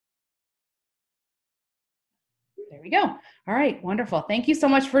There we go. All right, wonderful. Thank you so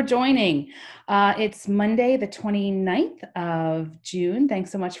much for joining. It's Monday, the 29th of June.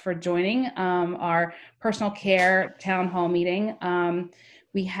 Thanks so much for joining our personal care town hall meeting.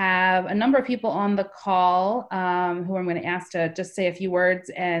 We have a number of people on the call who I'm going to ask to just say a few words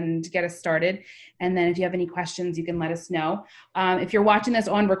and get us started. And then if you have any questions, you can let us know. If you're watching this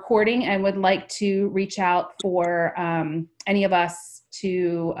on recording and would like to reach out for any of us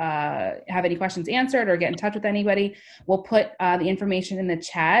to have any questions answered or get in touch with anybody, we'll put the information in the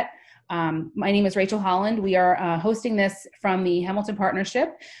chat. My name is Rachel Holland. We are hosting this from the Hamilton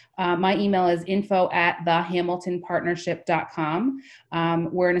Partnership. My email is info@thehamiltonpartnership.com.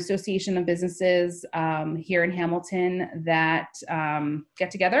 We're an association of businesses here in Hamilton that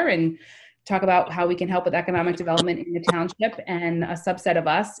get together and talk about how we can help with economic development in the township, and a subset of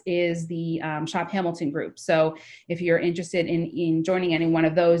us is the Shop Hamilton group. So if you're interested in joining any one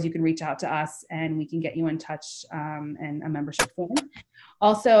of those, you can reach out to us and we can get you in touch and a membership form.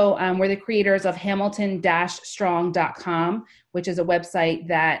 Also, we're the creators of hamilton-strong.com, which is a website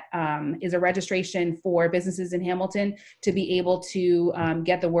that is a registration for businesses in Hamilton to be able to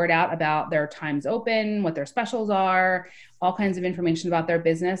get the word out about their times open, what their specials are, all kinds of information about their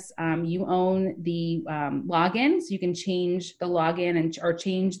business. You own the login, so you can change the login or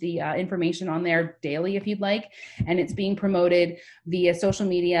change the information on there daily if you'd like. And it's being promoted via social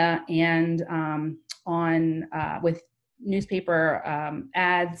media and with newspaper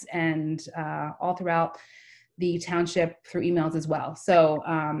ads and all throughout the township through emails as well. So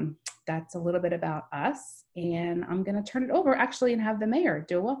that's a little bit about us. And I'm going to turn it over actually and have the mayor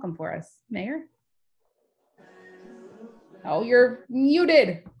do a welcome for us. Mayor? Oh, you're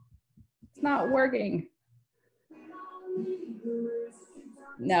muted. It's not working.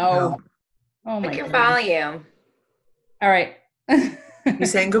 No. Oh my God. Pick your volume. All right. You're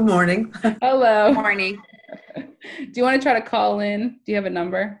saying good morning. Hello. Morning. Do you want to try to call in? Do you have a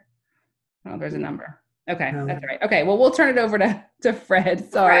number? Oh, there's a number. Okay, No. That's all right. Okay, well, we'll turn it over to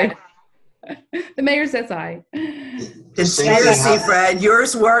Fred. Sorry. The mayor says hi. Conspiracy, Fred.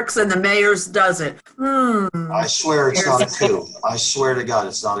 Yours works and the mayor's doesn't. I swear it's not a coup. I swear to God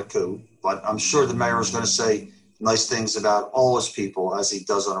it's not a coup. But I'm sure the mayor is going to say nice things about all his people as he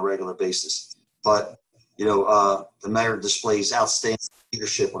does on a regular basis. But, you know, the mayor displays outstanding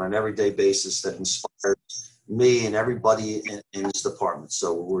leadership on an everyday basis that inspires me and everybody in his department.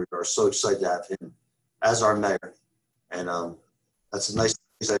 So we are so excited to have him as our mayor. And that's a nice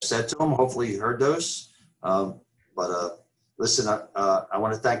things I've said to him. Hopefully you heard those. Listen, I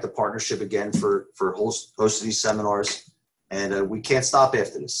want to thank the partnership again for hosting these seminars. And we can't stop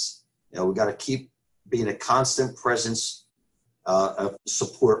after this. You know, we got to keep being a constant presence of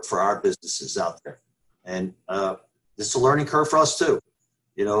support for our businesses out there. And it's a learning curve for us too.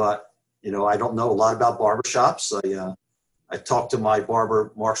 I don't know a lot about barbershops. I talked to my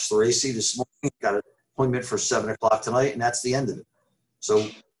barber, Mark Storaci, this morning. Got an appointment for 7:00 tonight, and that's the end of it. So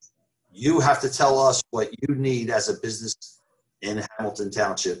you have to tell us what you need as a business in Hamilton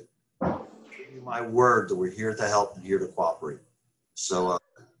Township. Give you my word that we're here to help and here to cooperate. So,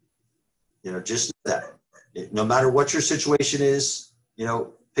 just that. No matter what your situation is,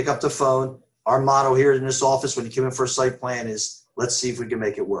 pick up the phone. Our motto here in this office when you come in for a site plan is, let's see if we can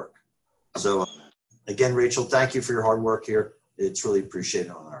make it work. So, again, Rachel, thank you for your hard work here. It's really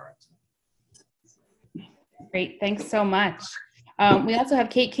appreciated on our end. Great. Thanks so much. We also have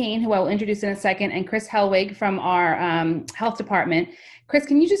Kate Kane, who I will introduce in a second, and Chris Helwig from our health department. Chris,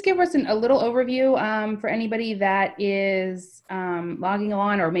 can you just give us a little overview for anybody that is logging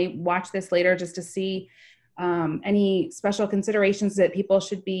on or may watch this later just to see any special considerations that people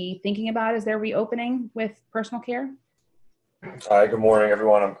should be thinking about as they're reopening with personal care? Hi, good morning,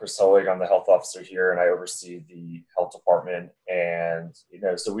 everyone. I'm Chris Helwig. I'm the health officer here, and I oversee the health department. And,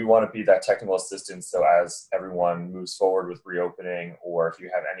 so we want to be that technical assistance. So as everyone moves forward with reopening, or if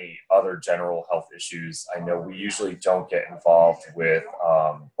you have any other general health issues, I know we usually don't get involved with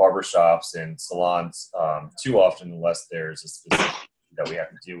barbershops and salons too often unless there's a specific issue that we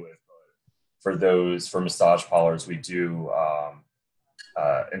have to deal with. But for massage parlors, we do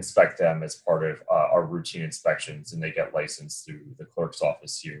inspect them as part of our routine inspections, and they get licensed through the clerk's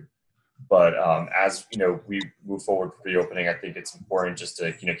office here. But as we move forward with reopening, I think it's important just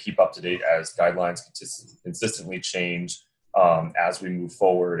to keep up to date as guidelines consistently change as we move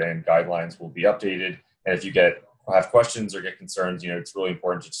forward, and guidelines will be updated. And if you have questions or get concerns, it's really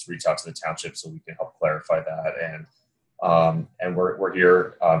important to just reach out to the township so we can help clarify that. And we're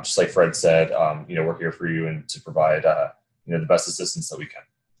here, just like Fred said, we're here for you and to provide the best assistance that we can.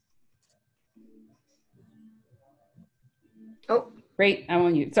 Oh, Great. I'm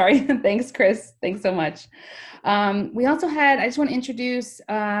on mute. Sorry. Thanks, Chris. Thanks so much. We also had, I just want to introduce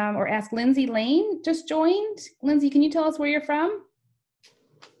or ask Lindsay Lane just joined. Lindsay, can you tell us where you're from?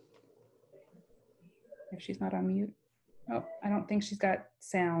 If she's not on mute. Oh, I don't think she's got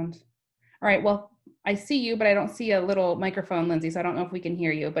sound. All right. Well, I see you, but I don't see a little microphone, Lindsay, so I don't know if we can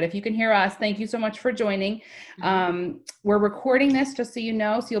hear you. But if you can hear us, thank you so much for joining. We're recording this just so you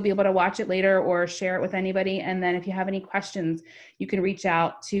know, so you'll be able to watch it later or share it with anybody. And then if you have any questions, you can reach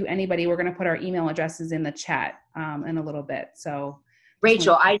out to anybody. We're going to put our email addresses in the chat in a little bit. So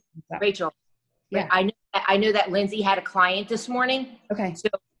Rachel, yeah. I know that Lindsay had a client this morning. Okay. So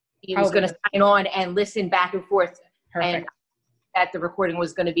he was going to sign on and listen back and forth. Perfect. And that the recording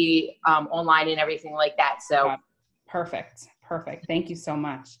was going to be online and everything like that. So perfect. Thank you so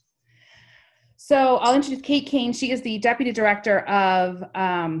much. So I'll introduce Kate Kane. She is the Deputy Director of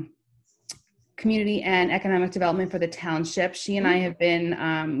Community and Economic Development for the Township. She and I have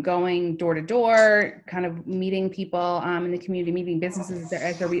been going door to door, kind of meeting people in the community, meeting businesses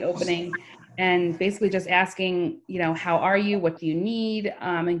as they're reopening, and basically just asking, how are you? What do you need?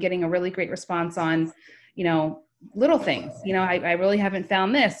 And getting a really great response on, little things, I really haven't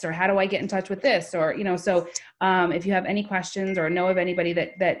found this, or how do I get in touch with this? Or, so if you have any questions or know of anybody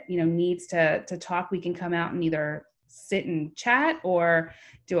that needs to talk, we can come out and either sit and chat or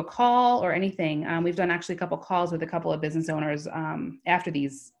do a call or anything. We've done actually a couple calls with a couple of business owners after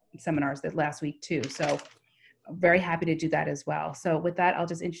these seminars that last week too. So very happy to do that as well. So with that, I'll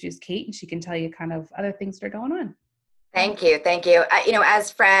just introduce Kate and she can tell you kind of other things that are going on. Thank you.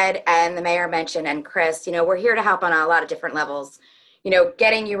 As Fred and the mayor mentioned, and Chris, we're here to help on a lot of different levels,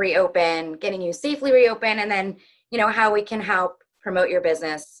 getting you reopened, getting you safely reopened, and then, how we can help promote your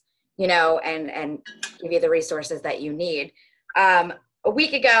business, and give you the resources that you need. A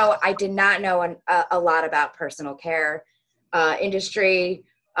week ago, I did not know a lot about personal care industry.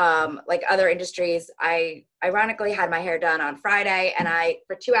 Like other industries, I ironically had my hair done on Friday, and I,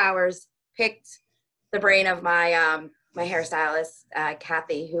 for 2 hours, picked the brain of my my hairstylist,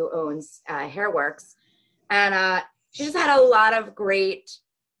 Kathy, who owns Hairworks. And she just had a lot of great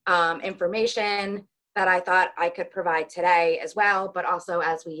information that I thought I could provide today as well. But also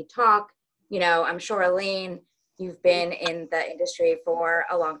as we talk, I'm sure, Elaine, you've been in the industry for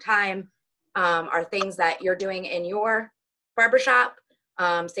a long time, are things that you're doing in your barbershop.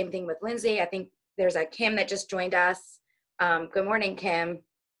 Same thing with Lindsay. I think there's a Kim that just joined us. Good morning, Kim.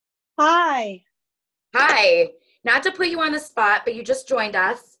 Hi. Hi. Not to put you on the spot, but you just joined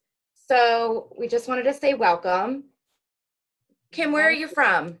us. So we just wanted to say welcome. Kim, where are you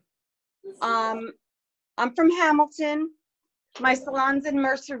from? I'm from Hamilton. My salon's in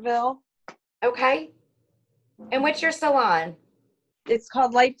Mercerville. Okay. And what's your salon? It's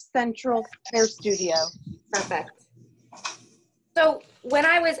called Life Central Hair Studio. Perfect. So when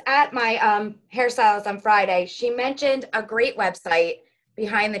I was at my hairstylist on Friday, she mentioned a great website,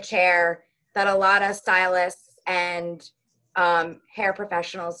 Behind the Chair, that a lot of stylists and hair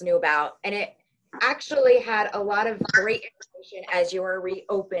professionals knew about. And it actually had a lot of great information as you were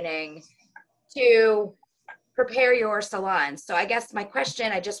reopening to prepare your salon. So I guess my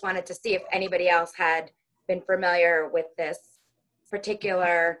question, I just wanted to see if anybody else had been familiar with this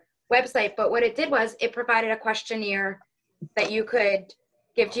particular website. But what it did was it provided a questionnaire that you could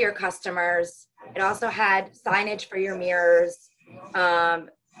give to your customers. It also had signage for your mirrors,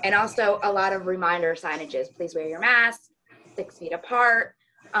 and also a lot of reminder signages. Please wear your mask, 6 feet apart.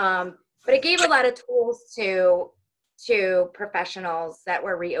 But it gave a lot of tools to professionals that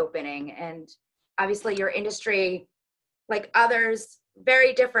were reopening. And obviously your industry, like others,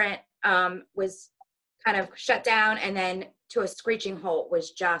 very different, was kind of shut down and then to a screeching halt, was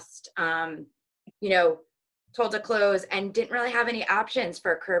just, told to close and didn't really have any options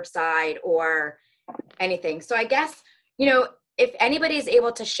for curbside or anything. So I guess, if anybody is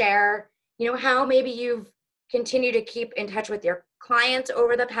able to share, how maybe you've continued to keep in touch with your clients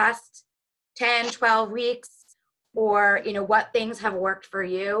over the past 10, 12 weeks, or, what things have worked for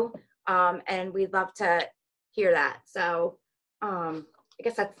you. And we'd love to hear that. So I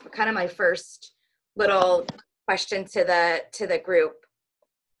guess that's kind of my first little question to the group.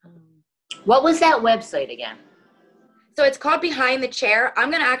 what was that website again? So it's called Behind the Chair.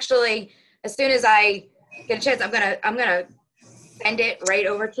 I'm going to actually, as soon as I get a chance, I'm going to send it right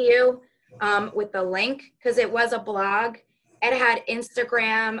over to you with the link, because it was a blog. It had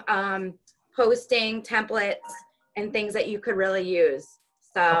Instagram posting templates and things that you could really use.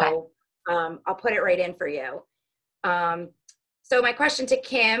 So I'll put it right in for you. So my question to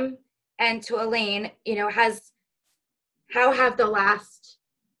Kim and to Elaine, how have the last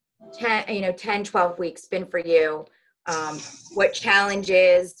 10, 12 weeks been for you what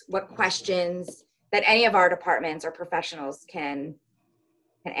challenges, what questions that any of our departments or professionals can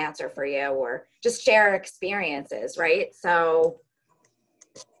answer for you, or just share experiences, right? So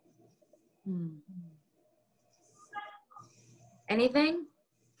anything?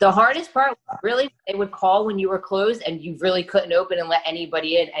 The hardest part was really they would call when you were closed and you really couldn't open and let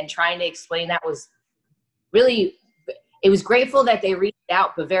anybody in, and trying to explain that was really, it was grateful that they reached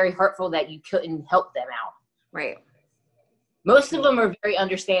out, but very hurtful that you couldn't help them out. Right. Most of them are very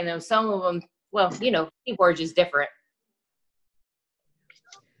understanding. Some of them, well, people are just different.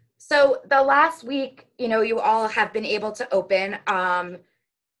 So the last week, you all have been able to open.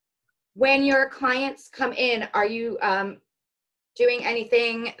 When your clients come in, are you doing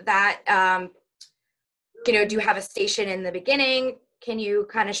anything that, do you have a station in the beginning? Can you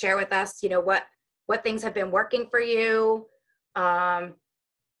kind of share with us, what things have been working for you? Well,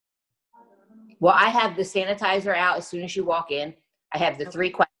 I have the sanitizer out as soon as you walk in. I have the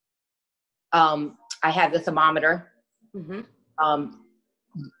 3 questions. I have the thermometer. Mm-hmm.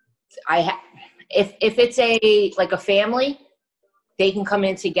 If it's a family, they can come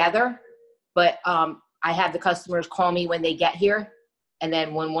in together, but I have the customers call me when they get here, and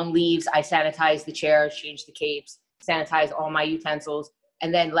then when one leaves, I sanitize the chairs, change the capes, sanitize all my utensils,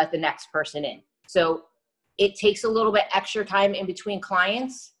 and then let the next person in. So it takes a little bit extra time in between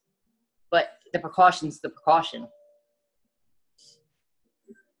clients, but the precaution's the precaution.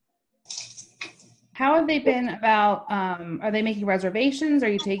 How have they been about, are they making reservations? Are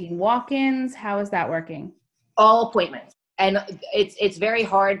you taking walk-ins? How is that working? All appointments. And it's very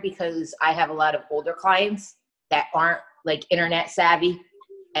hard because I have a lot of older clients that aren't internet savvy,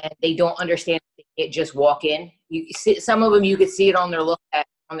 and they don't understand that they can't just walk in. You see, some of them, you could see it on their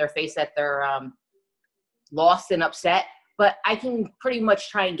on their face that they're lost and upset. But I can pretty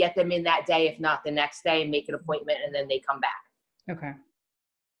much try and get them in that day, if not the next day, and make an appointment, and then they come back. Okay.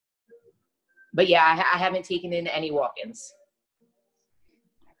 But yeah, I haven't taken in any walk-ins.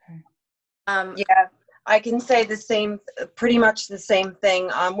 Okay. Yeah, I can say the same, pretty much the same thing.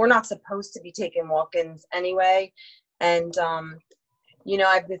 We're not supposed to be taking walk-ins anyway. And, I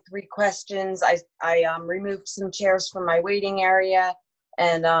have the 3 questions. I removed some chairs from my waiting area.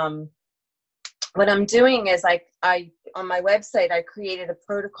 And what I'm doing is on my website, I created a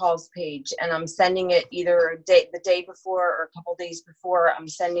protocols page, and I'm sending it either the day before or a couple days before. I'm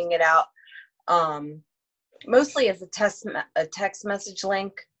sending it out mostly as a text message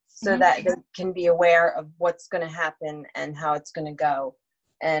link, so that they can be aware of what's going to happen and how it's going to go.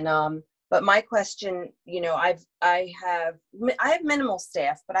 And but my question, I have minimal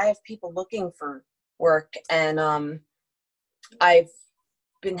staff, but I have people looking for work, and I've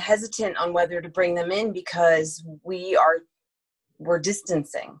been hesitant on whether to bring them in because we're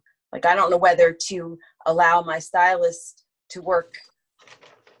distancing. I don't know whether to allow my stylist to work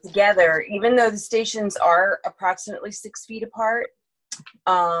together, even though the stations are approximately 6 feet apart.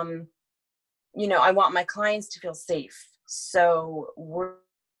 I want my clients to feel safe. So we're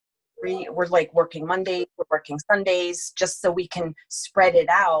working Mondays, we're working Sundays, just so we can spread it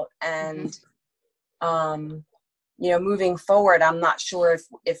out. And, moving forward, I'm not sure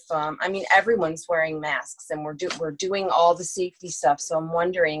if everyone's wearing masks, and we're doing all the safety stuff. So I'm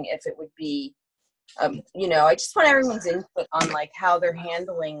wondering if it would be, I just want everyone's input on how they're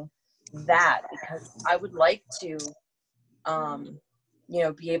handling that, because I would like to,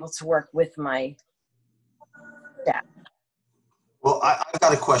 be able to work with my staff. Well, I've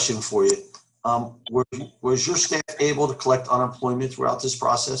got a question for you. Was your staff able to collect unemployment throughout this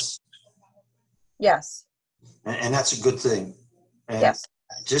process? Yes. And that's a good thing. And yes.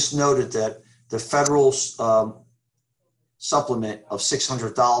 Just noted that the federal supplement of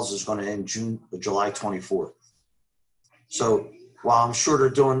 $600 is going to end July 24th. So while I'm sure they're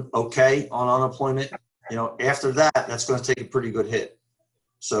doing okay on unemployment, after that, that's going to take a pretty good hit.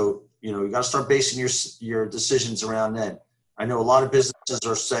 So, you got to start basing your decisions around then. I know a lot of businesses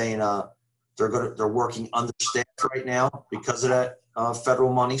are saying they're working understaffed right now because of that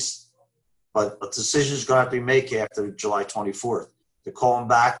federal monies, but a decision is going to have to be made after July 24th to call them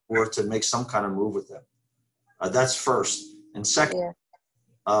back or to make some kind of move with them. That's first. And second,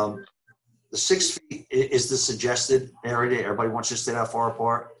 the 6 feet is the suggested area. Everybody wants you to stay that far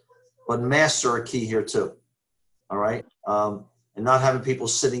apart, but masks are a key here too. All right. And not having people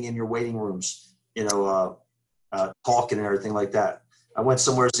sitting in your waiting rooms, talking and everything like that. I went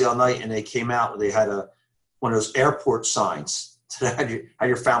somewhere the other night and they came out, they had one of those airport signs that had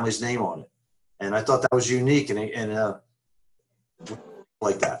your family's name on it. And I thought that was unique and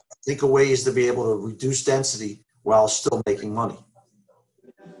like that. Think of ways to be able to reduce density while still making money.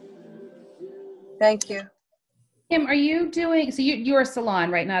 Thank you. Kim, are you doing, so you're a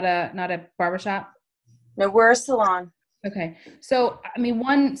salon, right? Not a barbershop? No, we're a salon. Okay. So, I mean,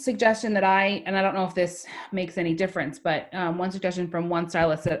 one suggestion that and I don't know if this makes any difference, but one suggestion from one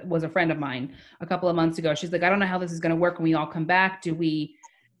stylist that was a friend of mine a couple of months ago, she's like, I don't know how this is going to work when we all come back.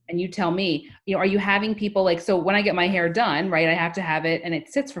 And you tell me, are you having people like, so when I get my hair done, right, I have to have it and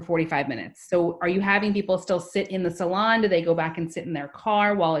it sits for 45 minutes. So are you having people still sit in the salon? Do they go back and sit in their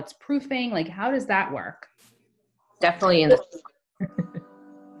car while it's proofing? Like, how does that work? Definitely in the.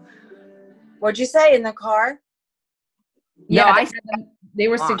 What'd you say, in the car? No, Yeah, they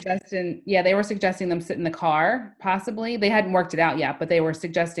were suggesting them sit in the car, possibly. They hadn't worked it out yet, but they were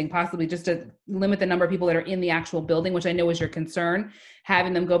suggesting possibly just to limit the number of people that are in the actual building, which I know is your concern,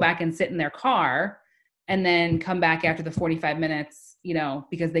 having them go back and sit in their car and then come back after the 45 minutes,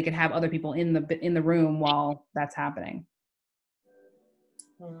 because they could have other people in the room while that's happening.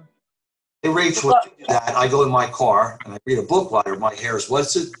 Hey, Rachel, when you do that, I go in my car and I read a book while my hair is,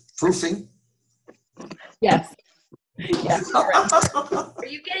 what's it, proofing? Yes. Yes. Are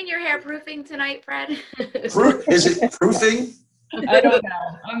you getting your hair proofing tonight, Fred? Is it proofing? I don't know.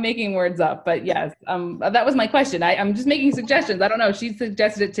 I'm making words up, but yes. That was my question. I'm just making suggestions. I don't know. She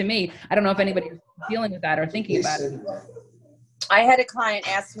suggested it to me. I don't know if anybody's dealing with that or thinking about it. I had a client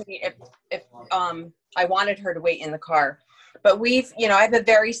ask me if I wanted her to wait in the car, but I have a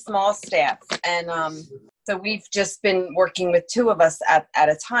very small staff, and so we've just been working with two of us at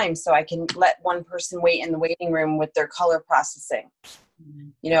a time, so I can let one person wait in the waiting room with their color processing,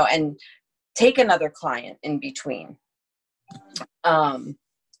 and take another client in between. But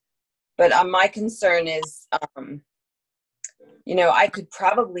my concern is, I could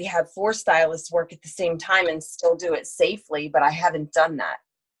probably have 4 stylists work at the same time and still do it safely, but I haven't done that.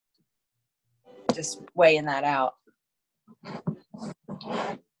 Just weighing that out.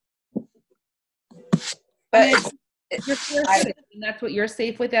 But that's what you're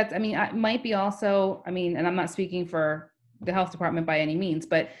safe with. It might be also, and I'm not speaking for the health department by any means,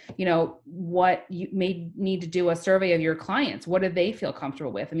 but what you may need to do a survey of your clients. What do they feel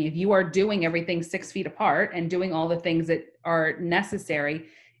comfortable with? If you are doing everything 6 feet apart and doing all the things that are necessary,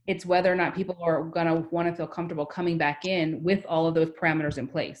 it's whether or not people are going to want to feel comfortable coming back in with all of those parameters in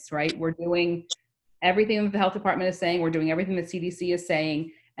place, right? We're doing everything that the health department is saying. We're doing everything that CDC is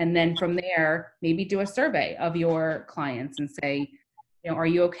saying. And then from there, maybe do a survey of your clients and say, are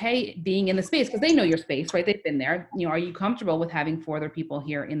you okay being in the space? Because they know your space, right? They've been there. Are you comfortable with having 4 other people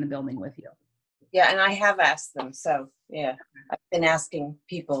here in the building with you? Yeah, and I have asked them. So, yeah, I've been asking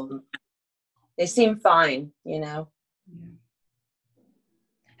people. They seem fine, Yeah.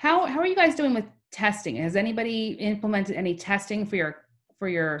 How are you guys doing with testing? Has anybody implemented any testing for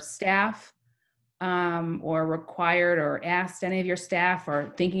your staff? Or required or asked any of your staff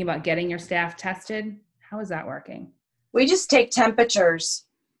or thinking about getting your staff tested? How is that working? We just take temperatures.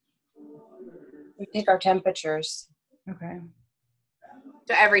 We take our temperatures. Okay.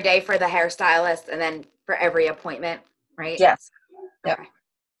 So every day for the hairstylist and then for every appointment, right? Yes. Yep. Okay.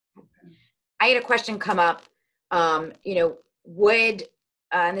 I had a question come up. Would,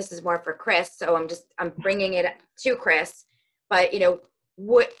 and this is more for Chris, so I'm bringing it to Chris, but,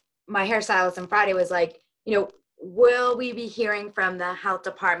 my hairstylist on Friday was like, will we be hearing from the health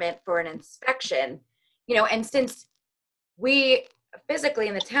department for an inspection? And since we physically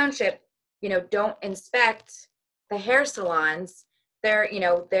in the township, don't inspect the hair salons,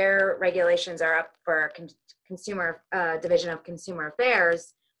 their regulations are up for consumer division of consumer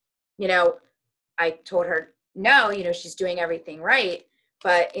affairs. I told her, no, she's doing everything right.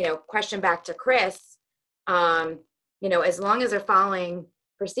 But, question back to Chris, as long as they're following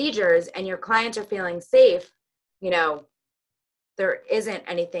procedures and your clients are feeling safe, there isn't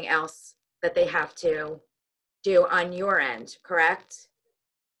anything else that they have to do on your end, correct?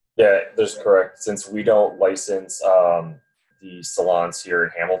 Yeah, that's correct. Since we don't license the salons here in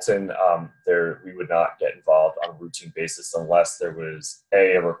Hamilton, we would not get involved on a routine basis unless there was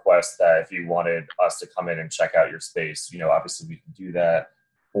a request that if you wanted us to come in and check out your space, obviously we can do that.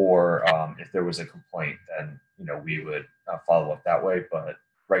 Or if there was a complaint, then, we would follow up that way. But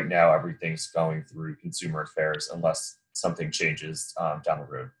right now, everything's going through consumer affairs unless something changes down the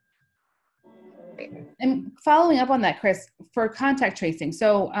road. And following up on that, Chris, for contact tracing.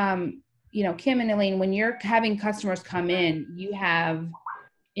 So, Kim and Elaine, when you're having customers come in, you have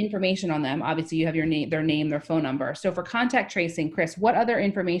information on them. Obviously, you have their name, their phone number. So for contact tracing, Chris, what other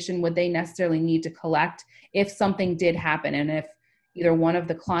information would they necessarily need to collect if something did happen? And if either one of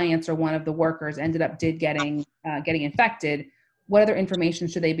the clients or one of the workers ended up getting infected, what other information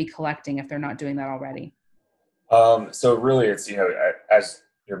should they be collecting if they're not doing that already? So really it's, as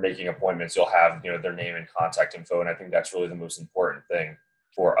you're making appointments, you'll have, their name and contact info. And I think that's really the most important thing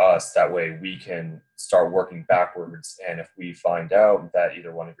for us. That way we can start working backwards. And if we find out that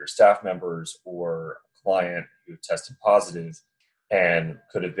either one of your staff members or a client who tested positive and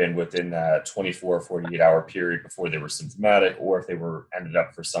could have been within that 24, 48-hour period before they were symptomatic, or if they were ended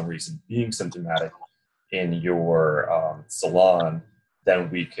up for some reason being symptomatic in your salon, then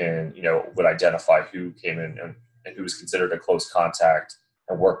we can, would identify who came in and who was considered a close contact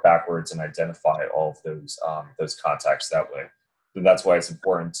and work backwards and identify all of those contacts that way. And that's why it's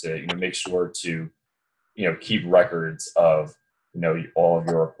important to, make sure to, keep records of, all of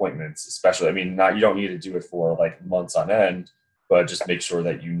your appointments, especially, you don't need to do it for like months on end, but just make sure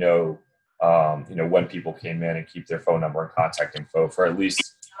that when people came in, and keep their phone number and contact info for at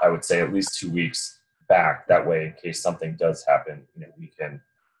least, I would say at least 2 weeks back. That way, in case something does happen, we can,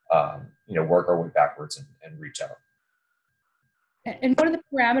 work our way backwards and reach out. And what are the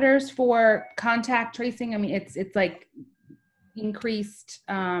parameters for contact tracing? It's like increased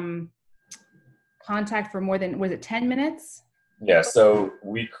contact for more than, was it 10 minutes? Yeah, so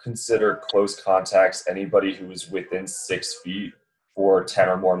we consider close contacts anybody who is within 6 feet for 10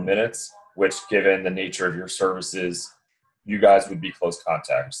 or more minutes, which, given the nature of your services, you guys would be close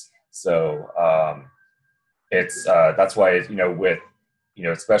contacts. So it's that's why, with,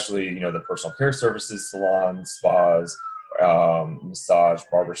 especially, the personal care services, salons, spas, massage,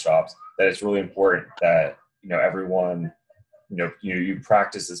 barbershops, that it's really important that, everyone, you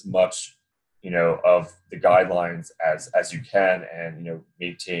practice as much, of the guidelines as you can, and,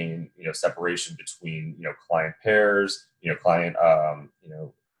 maintain, separation between, client pairs, client,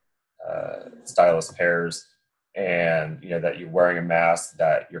 stylist pairs, and, that you're wearing a mask,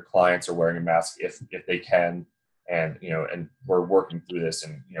 that your clients are wearing a mask if they can. And, and we're working through this,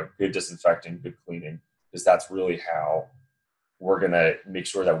 and, good disinfecting, good cleaning, because that's really how we're going to make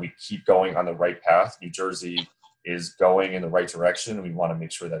sure that we keep going on the right path. New Jersey is going in the right direction, and we want to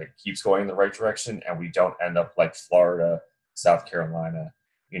make sure that it keeps going in the right direction, and we don't end up like Florida, South Carolina,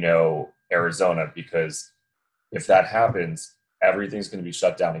 Arizona, because if that happens, everything's going to be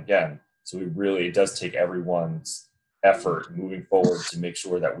shut down again. So it does take everyone's effort moving forward to make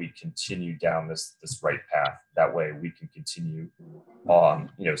sure that we continue down this right path. That way we can continue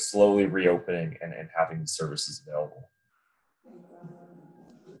slowly reopening and having these services available.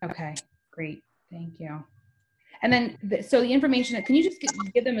 Okay, great. Thank you. And then, so the information, can you just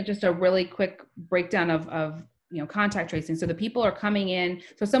give them just a really quick breakdown of contact tracing? So the people are coming in,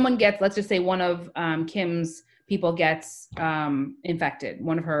 so someone gets, let's just say one of Kim's people gets infected.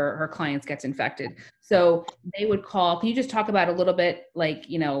 One of her clients gets infected. So they would call. Can you just talk about a little bit, like,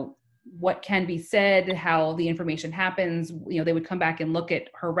 what can be said, how the information happens? They would come back and look at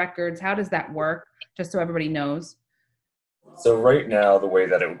her records. How does that work? Just so everybody knows. So right now, the way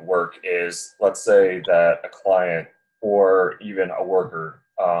that it would work is, let's say that a client or even a worker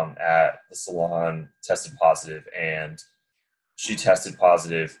at the salon tested positive, and she tested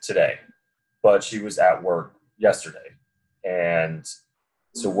positive today, but she was at work yesterday. And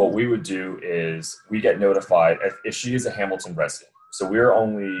so what we would do is we get notified if she is a Hamilton resident. So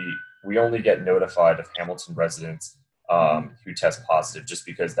we only get notified of Hamilton residents who test positive, just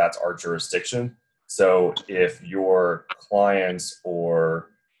because that's our jurisdiction. So if your clients or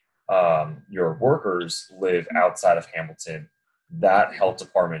your workers live outside of Hamilton, that health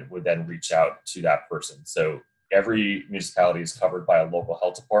department would then reach out to that person. So every municipality is covered by a local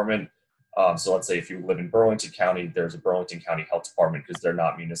health department. So let's say if you live in Burlington County, there's a Burlington County Health Department, because they're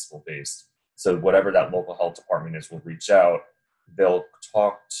not municipal based. So whatever that local health department is will reach out. They'll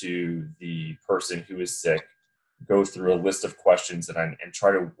talk to the person who is sick, go through a list of questions, and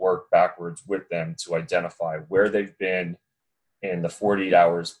try to work backwards with them to identify where they've been in the 48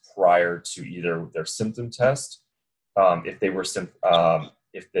 hours prior to either their symptom test, if they were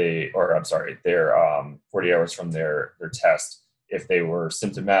their 40 hours from their test. If they were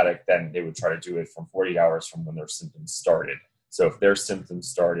symptomatic, then they would try to do it from 40 hours from when their symptoms started. So if their symptoms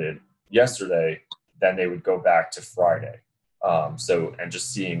started yesterday, then they would go back to Friday. And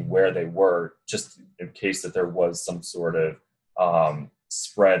just seeing where they were, just in case that there was some sort of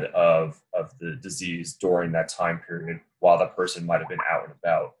spread of the disease during that time period while that person might have been out and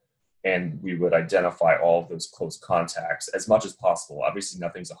about. And we would identify all of those close contacts as much as possible. Obviously,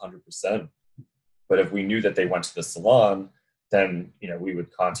 nothing's 100%, but if we knew that they went to the salon, then we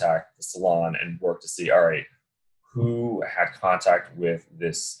would contact the salon and work to see, all right, who had contact with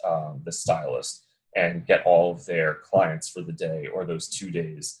this the stylist, and get all of their clients for the day or those 2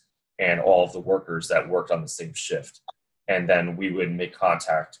 days, and all of the workers that worked on the same shift. And then we would make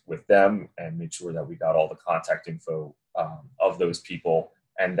contact with them and make sure that we got all the contact info of those people,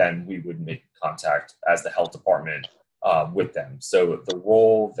 and then we would make contact as the health department with them. So the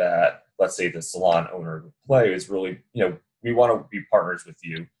role that, let's say, the salon owner would play is really, we want to be partners with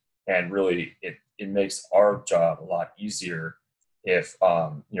you, and really it makes our job a lot easier if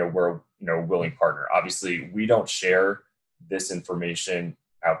we're a willing partner. Obviously, we don't share this information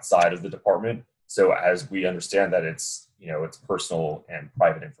outside of the department, so as we understand that it's personal and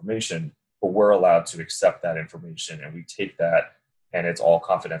private information, but we're allowed to accept that information, and we take that, and it's all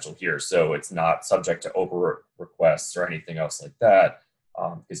confidential here. So it's not subject to over requests or anything else like that,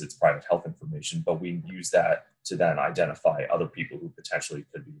 because it's private health information, but we use that to then identify other people who potentially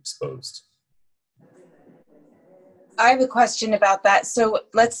could be exposed. I have a question about that. So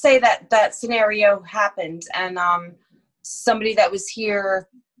let's say that scenario happened, and somebody that was here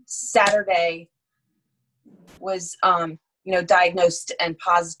Saturday was diagnosed and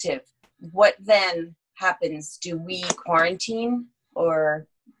positive. What then happens? Do we quarantine or?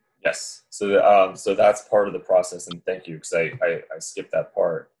 Yes. So that's part of the process, and thank you, because I skipped that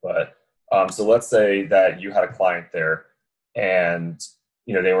part. But so let's say that you had a client there, and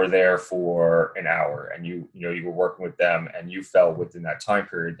they were there for an hour, and you were working with them, and you fell within that time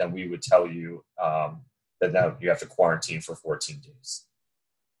period. Then we would tell you that now you have to quarantine for 14 days.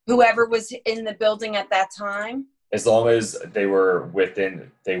 Whoever was in the building at that time? As long as they were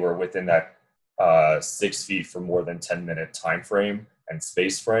within that 6 feet for more than 10-minute time frame and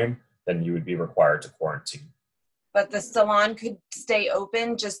space frame, then you would be required to quarantine. But the salon could stay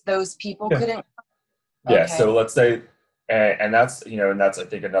open, just those people couldn't? Yeah, okay. So let's say, and that's I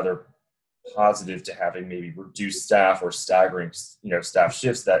think another positive to having maybe reduced staff or staggering staff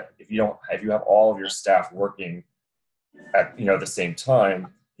shifts, that if you have all of your staff working at the same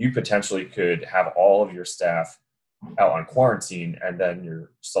time, you potentially could have all of your staff out on quarantine, and then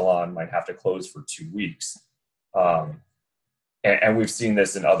your salon might have to close for 2 weeks. And we've seen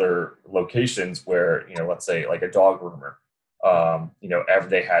this in other locations where, let's say like a dog groomer,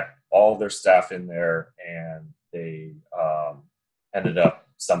 they had all their staff in there, and they ended up,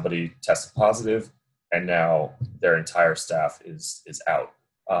 somebody tested positive, and now their entire staff is out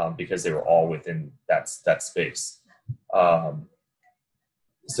because they were all within that space.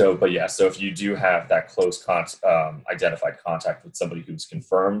 So if you do have that close identified contact with somebody who's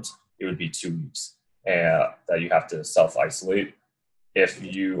confirmed, it would be 2 weeks that you have to self-isolate. If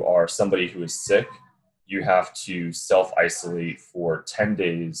you are somebody who is sick, you have to self-isolate for 10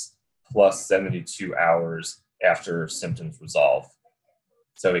 days plus 72 hours after symptoms resolve.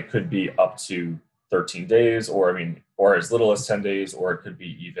 So it could be up to 13 days, or as little as 10 days, or it could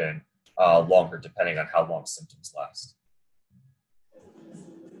be even longer, depending on how long symptoms last.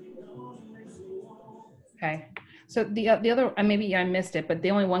 Okay. So the other, maybe I missed it, but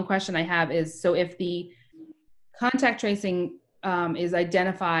the only one question I have is, so if the contact tracing is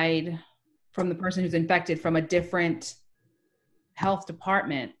identified from the person who's infected from a different health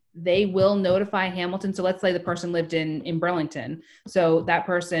department, they will notify Hamilton. So let's say the person lived in Burlington. So that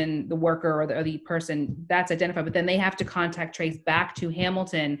person, the worker or the person that's identified, but then they have to contact trace back to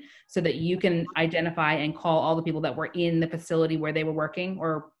Hamilton so that you can identify and call all the people that were in the facility where they were working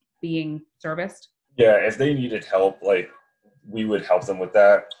or being serviced. Yeah, if they needed help, we would help them with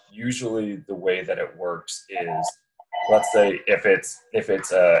that. Usually the way that it works is, let's say if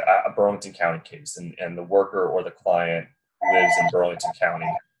it's a Burlington County case, and the worker or the client lives in Burlington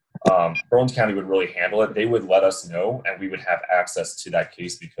County, Burlington County would really handle it. They would let us know, and we would have access to that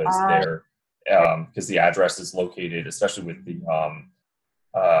case because the address is located, especially with the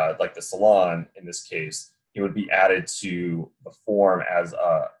the salon in this case, it would be added to the form as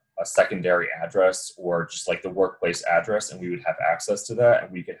a secondary address, or just like the workplace address, and we would have access to that,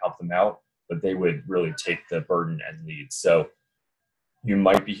 and we could help them out, but they would really take the burden and lead. So you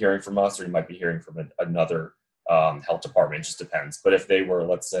might be hearing from us, or you might be hearing from another health department. It just depends. But if they were,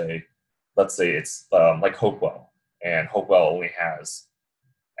 let's say it's like Hopewell, and Hopewell only has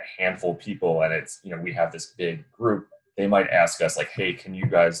a handful of people, and it's, we have this big group, they might ask us hey, can you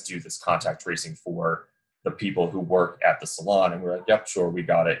guys do this contact tracing for the people who work at the salon? And we're like, yep, sure, we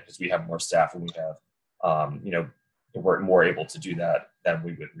got it, because we have more staff, and we have, we're more able to do that, then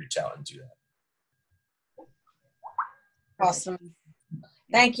we would reach out and do that. Awesome.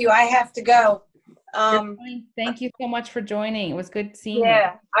 Thank you. I have to go. Thank you so much for joining. It was good seeing you.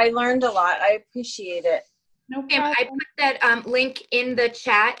 Yeah, I learned a lot. I appreciate it. No problem. I put that link in the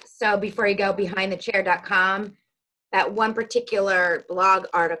chat. So before you go, behindthechair.com, that one particular blog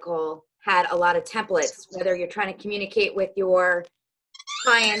article had a lot of templates, whether you're trying to communicate with your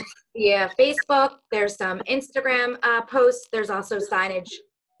clients via Facebook, there's some Instagram posts, there's also signage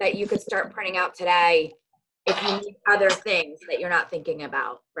that you could start printing out today if you need other things that you're not thinking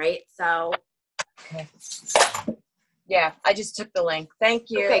about, right? So. Yeah, I just took the link. Thank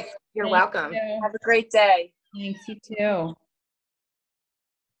you. Okay, you're welcome. Have a great day. Thanks, you too.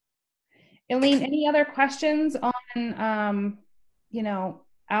 Elaine, any other questions on,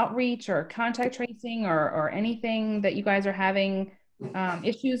 outreach or contact tracing or anything that you guys are having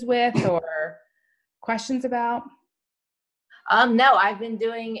issues with or questions about? No, I've been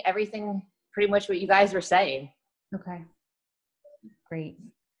doing everything pretty much what you guys were saying. Okay, great.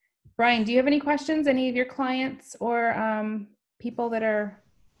 Brian, do you have any questions? Any of your clients or people that are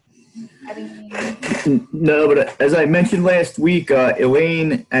having? No, but as I mentioned last week,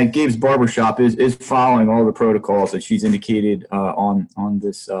 Elaine at Gabe's Barbershop is following all the protocols that she's indicated on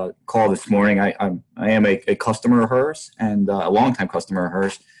this call this morning. I am a customer of hers and a longtime customer of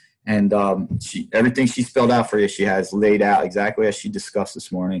hers, and everything she spelled out for you, she has laid out exactly as she discussed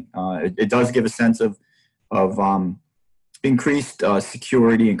this morning. It does give a sense of increased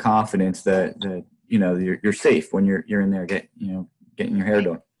security and confidence that you're safe when you're in there getting your hair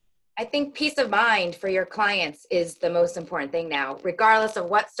done. I think peace of mind for your clients is the most important thing now, regardless of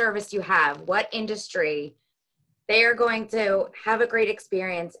what service you have, what industry. They are going to have a great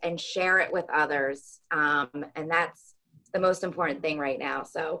experience and share it with others. And that's the most important thing right now.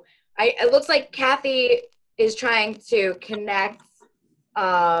 So it looks like Kathy is trying to connect. So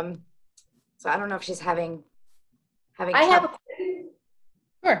I don't know if she's having I have a question.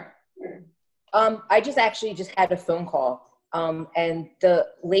 Sure. I just had a phone call. And the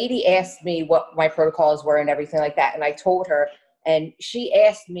lady asked me what my protocols were and everything like that. And I told her, and she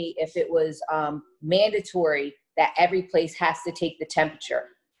asked me if it was mandatory that every place has to take the temperature.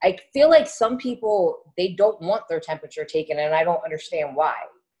 I feel like some people, they don't want their temperature taken, and I don't understand why.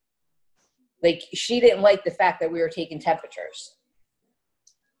 Like, she didn't like the fact that we were taking temperatures.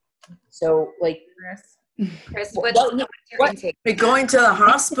 So, like, Chris, what your intake? They're going to the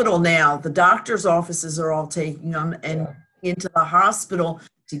hospital now. The doctor's offices are all taking them and into the hospital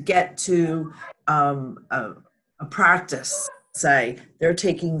to get to a practice. Say they're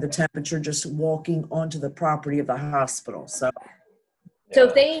taking the temperature just walking onto the property of the hospital. So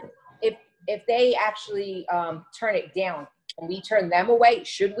if they actually turn it down, can we turn them away?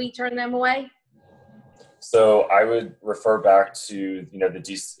 Should we turn them away? So I would refer back to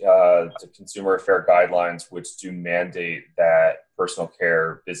the consumer affair guidelines, which do mandate that personal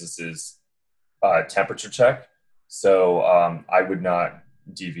care businesses temperature check. So I would not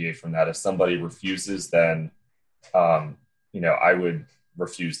deviate from that. If somebody refuses, then I would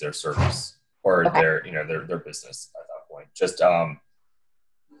refuse their service or their business at that point. Just I'm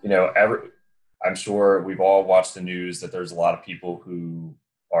sure we've all watched the news that there's a lot of people who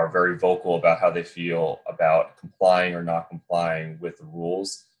are very vocal about how they feel about complying or not complying with the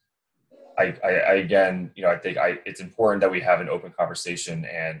rules. I think it's important that we have an open conversation,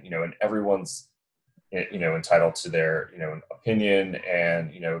 and everyone's entitled to their opinion,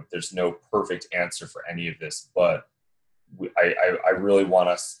 and there's no perfect answer for any of this, but I really want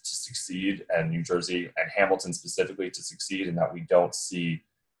us to succeed, and New Jersey and Hamilton specifically to succeed, and that we don't see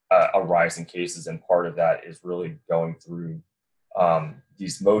a rise in cases. And part of that is really going through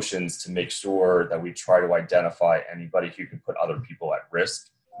these motions to make sure that we try to identify anybody who can put other people at risk.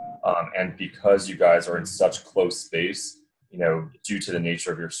 And because you guys are in such close space, due to the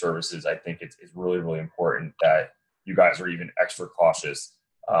nature of your services, I think it's really, really important that you guys are even extra cautious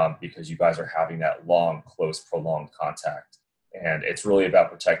because you guys are having that long, close, prolonged contact. And it's really about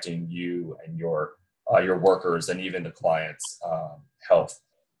protecting you and your workers and even the client's health.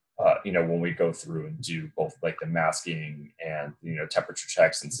 When we go through and do both like the masking and, temperature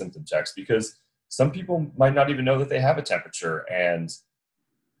checks and symptom checks, because some people might not even know that they have a temperature, and,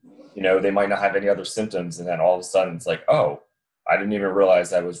 they might not have any other symptoms. And then all of a sudden it's like, oh, I didn't even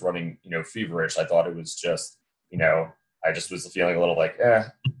realize I was running, feverish. I thought it was just, I just was feeling a little like,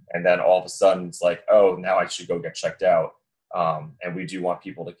 and then all of a sudden it's like, oh, now I should go get checked out. And we do want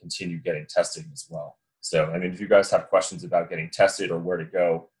people to continue getting tested as well. So, if you guys have questions about getting tested or where to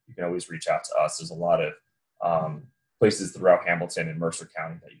go, you can always reach out to us. There's a lot of places throughout Hamilton and Mercer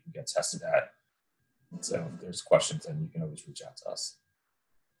County that you can get tested at. So if there's questions, then you can always reach out to us.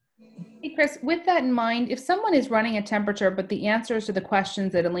 Hey, Chris, with that in mind, if someone is running a temperature, but the answers to the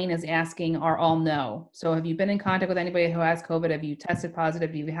questions that Elaine is asking are all no. So have you been in contact with anybody who has COVID? Have you tested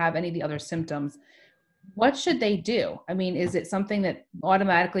positive? Do you have any of the other symptoms? What should they do? Is it something that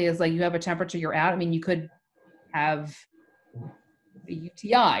automatically is like, you have a temperature, you're out? You could have a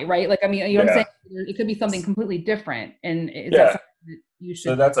UTI, right? What I'm saying? It could be something completely different. And is that something that you should?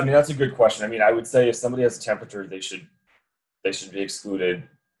 So that's a good question. I would say if somebody has a temperature, they should be excluded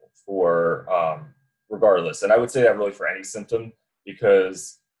for regardless. And I would say that really for any symptom,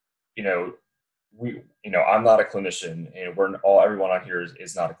 because, I'm not a clinician, and everyone on here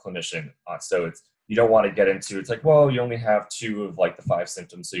is not a clinician. So you don't want to get into, it's like, well, you only have 2 of like the 5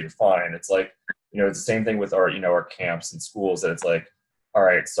 symptoms, so you're fine. It's like, it's the same thing with our camps and schools, that it's like, all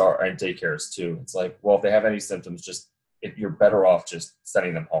right, sorry, and daycares too. It's like, well, if they have any symptoms, you're better off just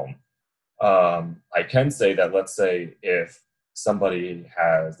sending them home. I can say that, let's say if somebody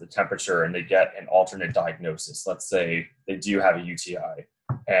has the temperature and they get an alternate diagnosis, let's say they do have a UTI,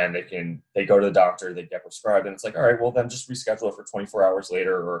 and they go to the doctor, they get prescribed, and it's like, all right, well then just reschedule it for 24 hours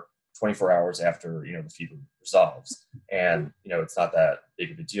later, or 24 hours after, the fever resolves. And, it's not that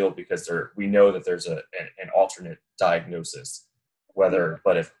big of a deal, because we know that there's an alternate diagnosis,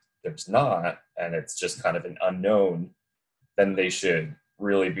 but if there's not, and it's just kind of an unknown, then they should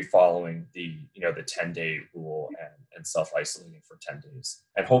really be following the 10-day rule and self-isolating for 10 days.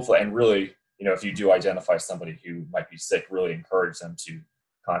 And hopefully, and really, if you do identify somebody who might be sick, really encourage them to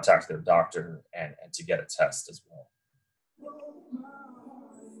contact their doctor and to get a test as well.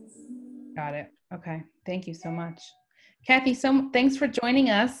 Got it. Okay. Thank you so much. Kathy, thanks for joining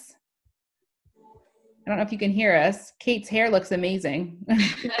us. I don't know if you can hear us. Kate's hair looks amazing.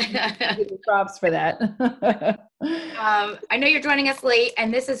 Props for that. I know you're joining us late,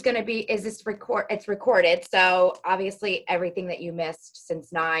 and this is going to be, it's recorded. So obviously everything that you missed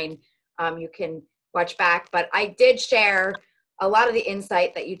since 9, you can watch back. But I did share a lot of the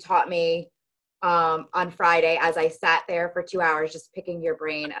insight that you taught me on Friday as I sat there for 2 hours just picking your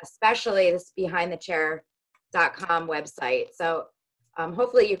brain, especially this behindthechair.com website. So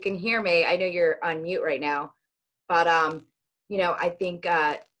hopefully you can hear me. I know you're on mute right now, but I think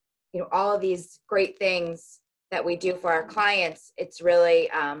all of these great things that we do for our clients, it's really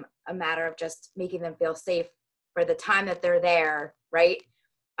a matter of just making them feel safe for the time that they're there, right?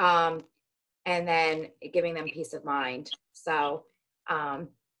 And then giving them peace of mind. So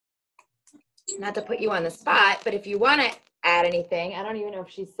not to put you on the spot, but if you want to add anything, I don't even know if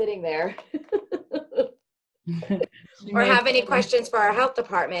she's sitting there. Or have any questions for our health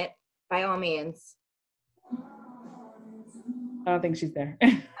department, by all means. I don't think she's there.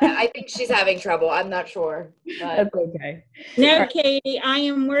 I think she's having trouble. I'm not sure. But. That's okay. No, Katie, I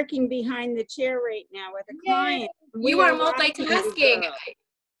am working behind the chair right now with a client. You are multitasking.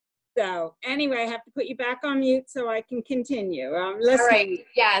 So anyway, I have to put you back on mute so I can continue. Listening. All right.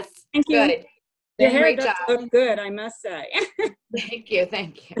 Yes. Thank you. Good. Your hair Great does job. look good, I must say. Thank you.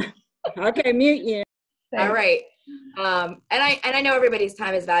 Thank you. Okay, mute you. Thanks. All right. And I know everybody's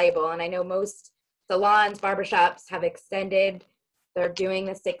time is valuable, and I know most salons, barbershops have extended. They're doing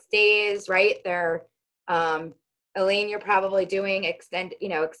the 6 days, right? They're Elaine, you're probably doing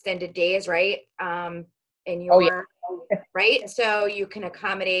extended days, right? In your right, so you can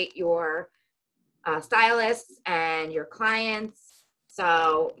accommodate your stylists and your clients.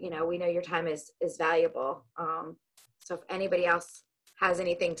 So we know your time is valuable. So if anybody else has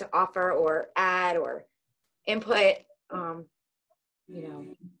anything to offer or add or input,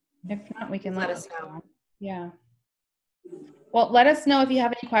 if not, we can let us know. Yeah. Well, let us know if you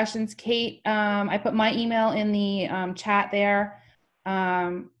have any questions. Kate, I put my email in the chat there. I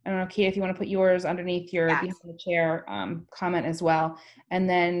don't know, Kate, if you want to put yours underneath your behind the chair comment as well. And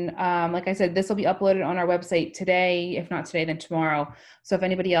then, like I said, this will be uploaded on our website today. If not today, then tomorrow. So if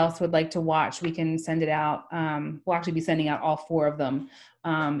anybody else would like to watch, we can send it out. We'll actually be sending out all 4 of them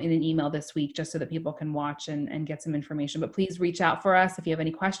in an email this week, just so that people can watch and get some information. But please reach out for us if you have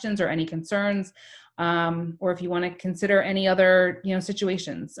any questions or any concerns. Or if you want to consider any other,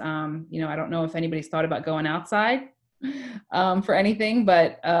 situations. I don't know if anybody's thought about going outside for anything,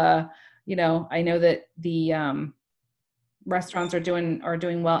 but I know that the restaurants are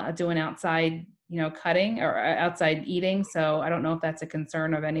doing well doing outside, cutting or outside eating. So I don't know if that's a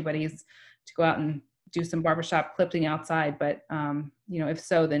concern of anybody's to go out and do some barbershop clipping outside. But if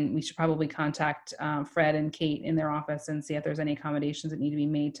so, then we should probably contact Fred and Kate in their office and see if there's any accommodations that need to be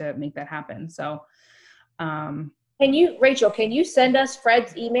made to make that happen. So Rachel, can you send us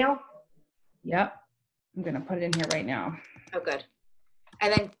Fred's email? Yep. I'm going to put it in here right now. Oh, good.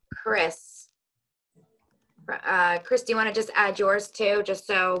 And then Chris, do you want to just add yours too, just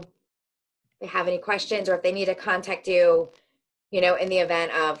so they have any questions, or if they need to contact you, in the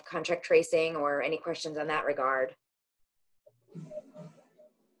event of contract tracing or any questions on that regard? Yeah,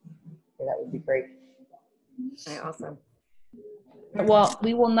 that would be great. All right, awesome. Well,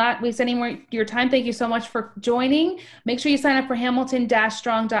 we will not waste any more your time. Thank you so much for joining. Make sure you sign up for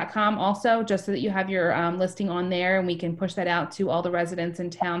hamilton-strong.com also, just so that you have your listing on there, and we can push that out to all the residents in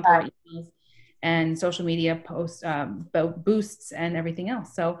town through our emails. and social media posts, boosts and everything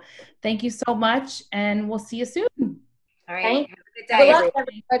else. So thank you so much, and we'll see you soon. All right. Thank Have a good Good day, luck,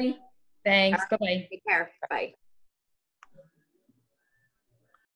 everybody. everybody. Thanks. Bye-bye. Take care. Bye.